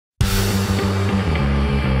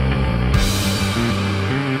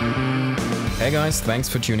Hey guys, thanks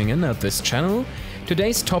for tuning in at this channel.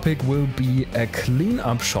 Today's topic will be a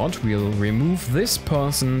clean-up shot. We'll remove this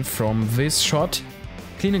person from this shot.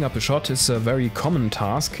 Cleaning up a shot is a very common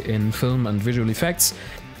task in film and visual effects.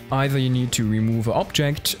 Either you need to remove an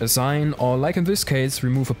object, a sign, or like in this case,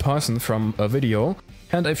 remove a person from a video.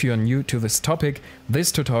 And if you are new to this topic,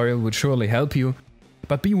 this tutorial would surely help you.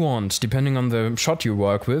 But be warned, depending on the shot you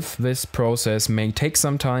work with, this process may take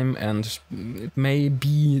some time and it may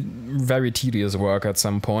be very tedious work at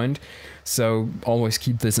some point, so always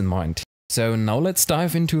keep this in mind. So now let's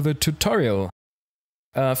dive into the tutorial.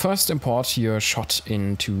 First import your shot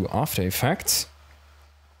into After Effects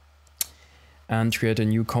and create a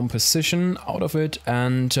new composition out of it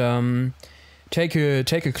and take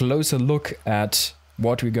a closer look at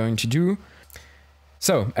what we're going to do.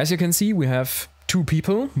 So, as you can see, we have two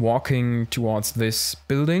people walking towards this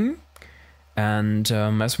building, and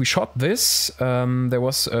as we shot this, there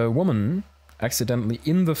was a woman accidentally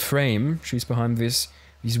in the frame. She's behind these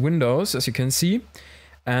windows, as you can see,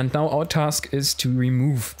 and now our task is to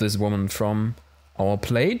remove this woman from our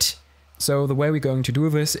plate. So the way we're going to do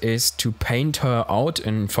this is to paint her out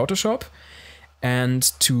in Photoshop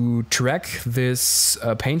and to drag this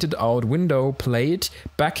painted out window plate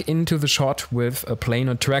back into the shot with a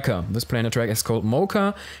planar tracker. This planar tracker is called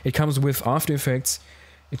Mocha. It comes with After Effects.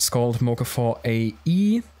 It's called Mocha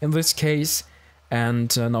 4AE in this case.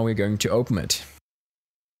 And now we're going to open it.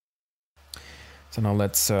 So now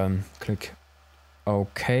let's click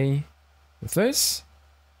OK with this.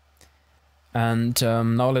 And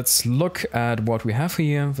now let's look at what we have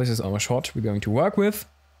here. This is our shot we're going to work with.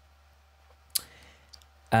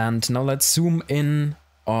 And now let's zoom in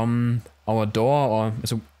on our door, or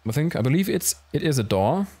so I believe it is a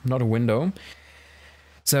door, not a window.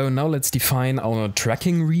 So now let's define our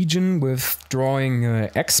tracking region with drawing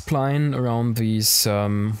an X-spline around these,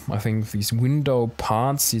 I think these window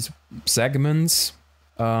parts, these segments,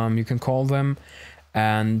 you can call them.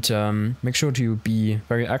 And make sure to be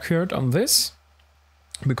very accurate on this,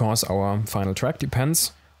 because our final track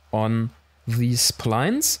depends on these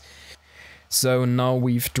splines. So now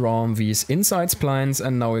we've drawn these inside splines,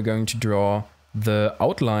 and now we're going to draw the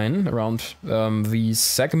outline around these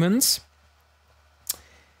segments.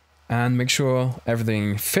 And make sure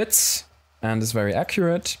everything fits and is very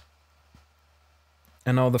accurate.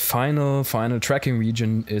 And now the final tracking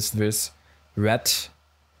region is this red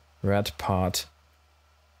part,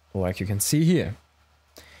 like you can see here.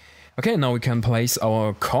 Okay, now we can place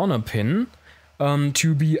our corner pin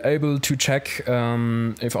to be able to check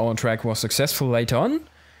if our track was successful later on,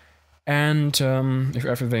 and if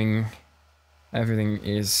everything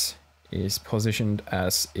is positioned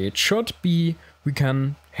as it should be, we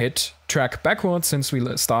can hit track backwards. Since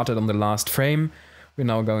we started on the last frame, we're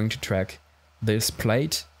now going to track this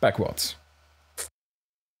plate backwards.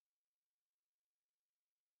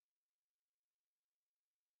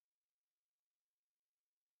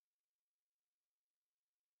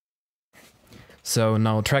 So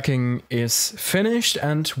now tracking is finished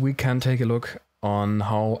and we can take a look on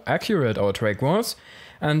how accurate our track was.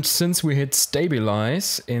 And since we hit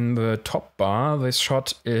stabilize in the top bar, this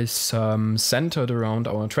shot is centered around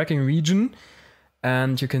our tracking region.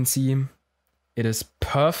 And you can see it is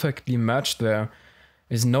perfectly matched. There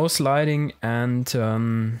is no sliding, and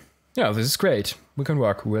yeah, this is great. We can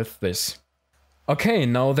work with this. Okay,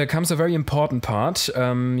 now there comes a very important part.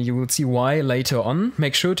 You will see why later on.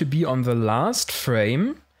 Make sure to be on the last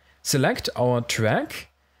frame, select our track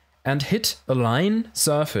and hit Align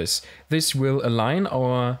Surface. This will align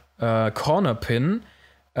our corner pin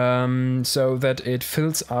so that it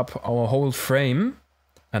fills up our whole frame.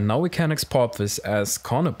 And now we can export this as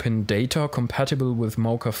corner pin data compatible with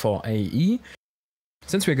Mocha 4AE.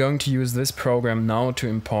 Since we're going to use this program now to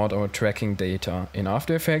import our tracking data in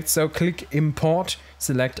After Effects, so click Import,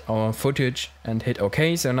 select our footage and hit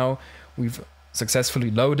OK. So now we've successfully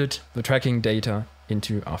loaded the tracking data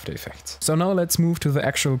into After Effects. So now let's move to the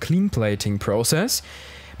actual clean plating process.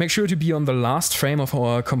 Make sure to be on the last frame of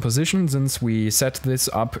our composition, since we set this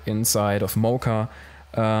up inside of Mocha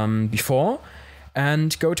before.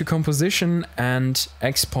 And go to Composition and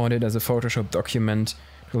export it as a Photoshop document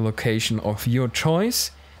to a location of your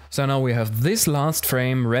choice. So now we have this last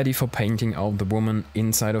frame ready for painting out the woman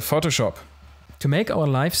inside of Photoshop. To make our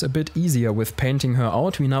lives a bit easier with painting her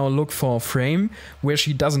out, we now look for a frame where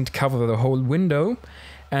she doesn't cover the whole window,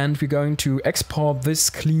 and we're going to export this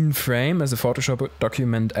clean frame as a Photoshop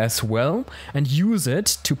document as well and use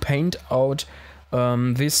it to paint out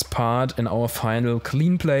this part in our final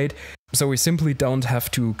clean plate. So we simply don't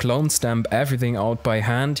have to clone stamp everything out by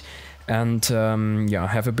hand and yeah,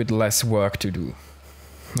 have a bit less work to do.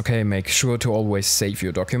 Okay, make sure to always save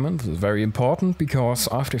your document. This is very important because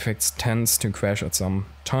After Effects tends to crash at some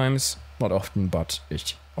times. Not often, but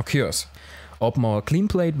it occurs. Open our clean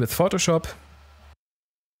plate with Photoshop.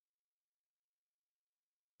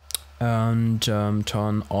 And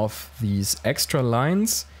turn off these extra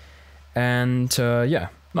lines. And yeah,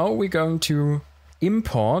 now we're going to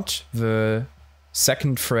import the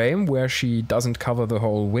second frame where she doesn't cover the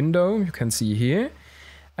whole window. You can see here.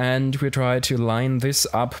 And we try to line this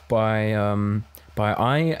up by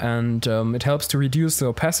eye, and it helps to reduce the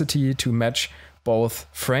opacity to match both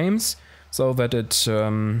frames so that it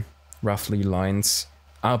roughly lines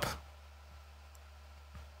up.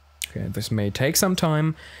 Okay, this may take some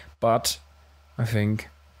time, but I think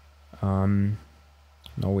now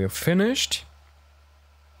we are finished.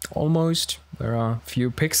 Almost. There are a few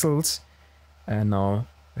pixels, and now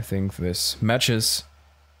I think this matches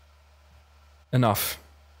enough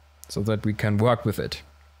so that we can work with it.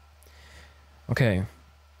 Okay,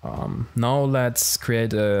 now let's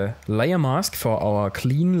create a layer mask for our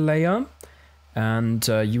clean layer and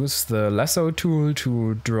use the lasso tool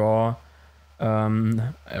to draw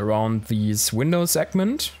around these window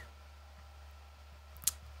segment.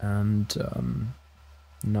 And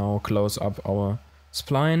now close up our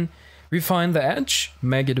spline. Refine the edge,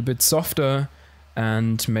 make it a bit softer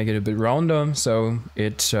and make it a bit rounder so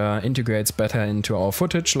it integrates better into our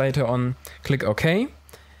footage later on. Click OK.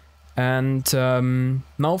 And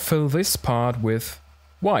now fill this part with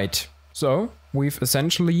white. So we've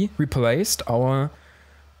essentially replaced our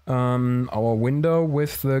window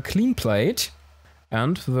with the clean plate,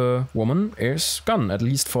 and the woman is gone, at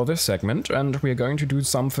least for this segment. And we're going to do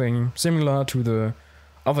something similar to the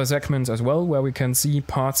other segments as well, where we can see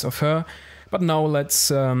parts of her. But now let's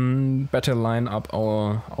better line up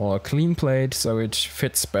our clean plate so it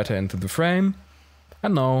fits better into the frame.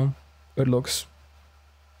 And now it looks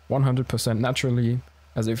 100% naturally,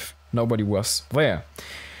 as if nobody was there.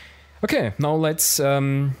 Okay, now let's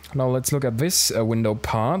look at this window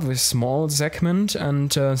part, this small segment.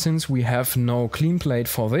 And since we have no clean plate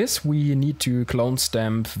for this, we need to clone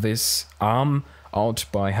stamp this arm out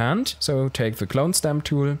by hand. So take the clone stamp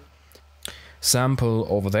tool, sample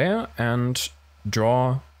over there, and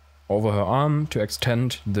draw over her arm to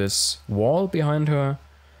extend this wall behind her,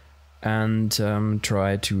 and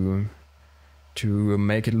try to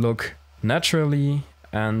make it look naturally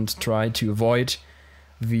and try to avoid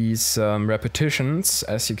these repetitions,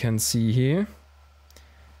 as you can see here.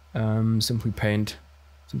 Simply paint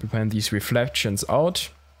these reflections out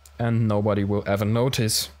and nobody will ever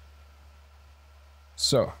notice.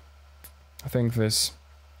 So I think this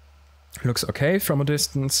looks okay from a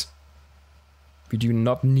distance. We do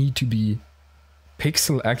not need to be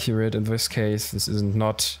pixel accurate in this case. This is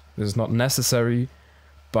not necessary,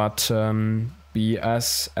 but be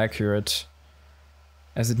as accurate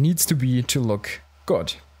as it needs to be to look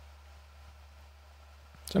good.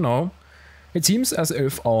 So now it seems as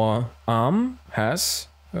if our arm has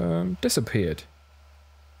disappeared.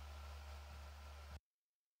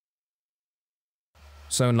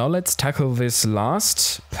 So now let's tackle this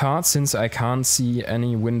last part, since I can't see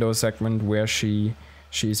any window segment where she's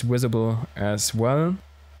visible as well.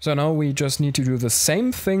 So now we just need to do the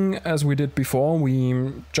same thing as we did before.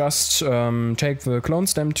 We just take the clone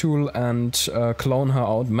stamp tool and clone her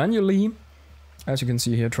out manually. As you can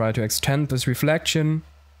see here, try to extend this reflection.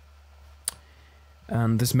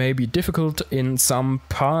 And this may be difficult in some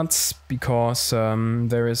parts because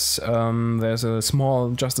there's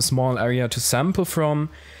just a small area to sample from,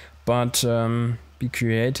 but be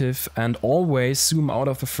creative and always zoom out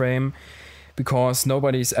of the frame, because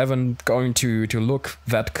nobody's ever going to look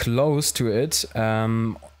that close to it.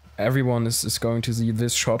 Everyone is going to see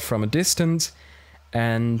this shot from a distance,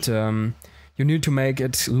 and you need to make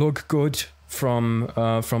it look good from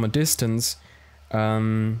a distance.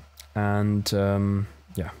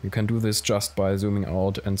 Yeah, you can do this just by zooming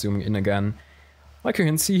out and zooming in again, like you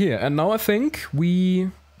can see here. And now I think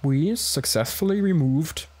we successfully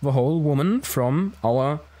removed the whole woman from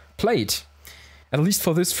our plate, at least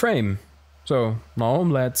for this frame. So now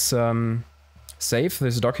let's save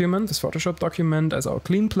this document, this Photoshop document, as our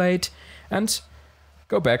clean plate and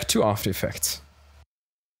go back to After Effects.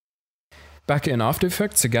 Back in After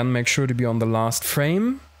Effects, again, make sure to be on the last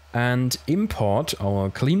frame and import our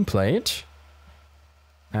clean plate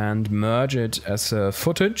and merge it as a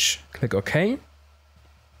footage. Click OK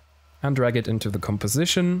and drag it into the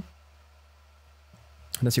composition.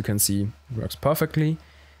 And as you can see, it works perfectly.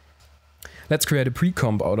 Let's create a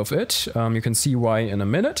pre-comp out of it. You can see why in a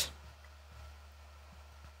minute.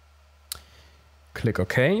 Click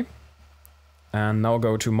OK. And now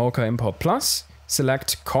go to Mocha Import Plus.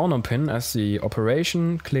 select corner pin as the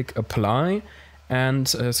operation, click apply, and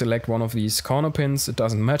select one of these corner pins, it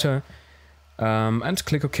doesn't matter, and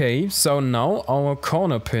click OK. So now our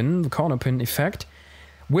corner pin, the corner pin effect,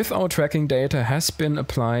 with our tracking data has been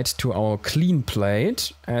applied to our clean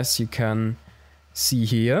plate, as you can see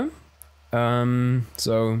here.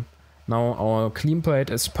 So now our clean plate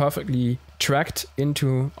is perfectly tracked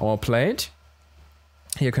into our plate.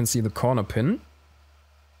 Here you can see the corner pin.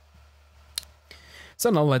 So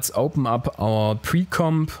now let's open up our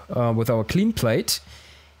pre-comp with our clean plate.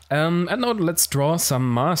 And now let's draw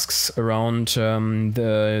some masks around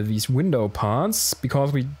these window parts,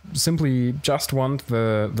 because we simply just want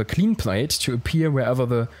the clean plate to appear wherever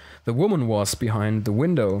the woman was behind the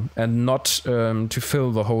window, and not to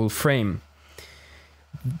fill the whole frame.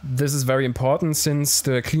 This is very important, since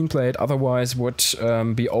the clean plate otherwise would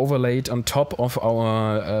be overlaid on top of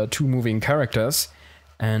our two moving characters.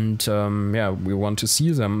 And yeah, we want to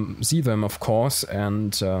see them of course,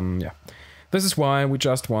 and yeah, this is why we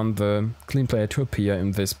just want the clean plate to appear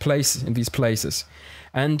in these places.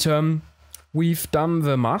 And we've done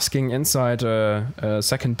the masking inside a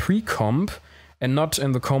second pre-comp, and not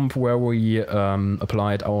in the comp where we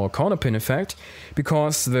applied our corner pin effect,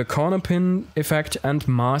 because the corner pin effect and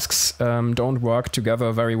masks don't work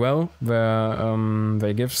together very well.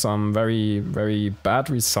 They give some very, very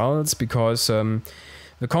bad results, because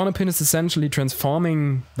the corner pin is essentially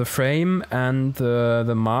transforming the frame, and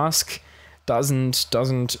the mask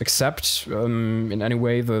doesn't accept in any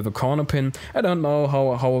way the corner pin. I don't know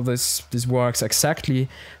how this works exactly,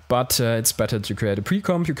 but it's better to create a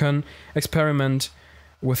pre-comp. You can experiment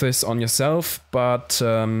with this on yourself, but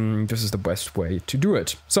this is the best way to do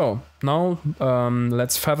it. So now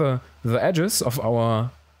let's feather the edges of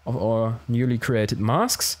our newly created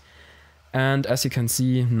masks, and as you can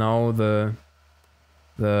see now the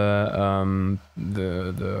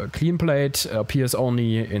clean plate appears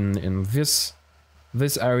only in this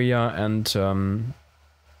area, and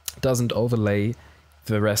doesn't overlay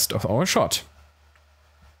the rest of our shot.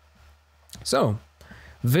 So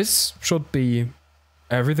this should be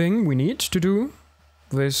everything we need to do.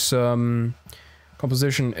 This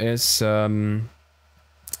composition is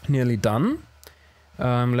nearly done.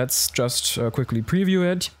 Let's just quickly preview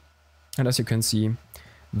it, and as you can see,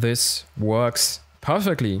 this works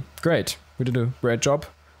perfectly. Great. We did a great job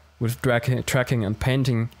with tracking and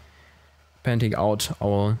painting out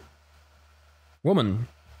our woman.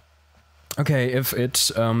 Okay, if it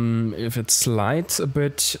slides a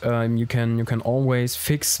bit, you can always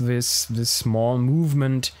fix this small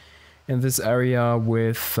movement in this area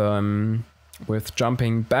with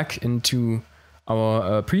jumping back into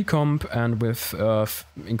our pre-comp, and with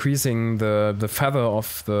increasing the feather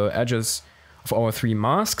of the edges of our three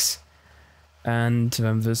masks. And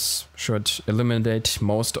this should eliminate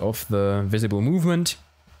most of the visible movement,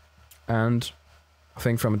 and I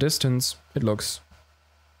think from a distance it looks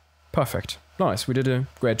perfect. Nice, we did a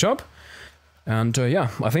great job. And yeah,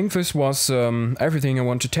 I think this was everything I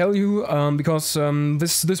want to tell you, because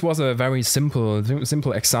this was a very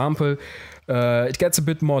simple example. It gets a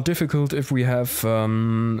bit more difficult if we have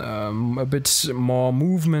a bit more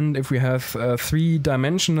movement, if we have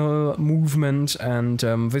three-dimensional movement, and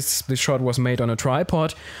this shot was made on a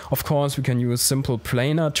tripod. Of course, we can use simple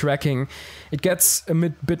planar tracking. It gets a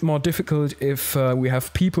bit more difficult if we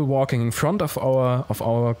have people walking in front of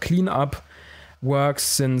our cleanup works,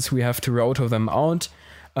 since we have to rotor them out.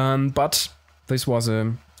 But this was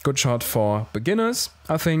a good shot for beginners,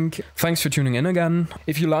 I think. Thanks for tuning in again.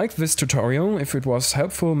 If you liked this tutorial, if it was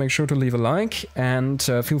helpful, make sure to leave a like, and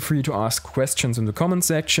feel free to ask questions in the comment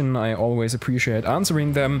section. I always appreciate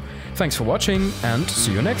answering them. Thanks for watching, and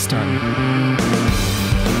see you next time.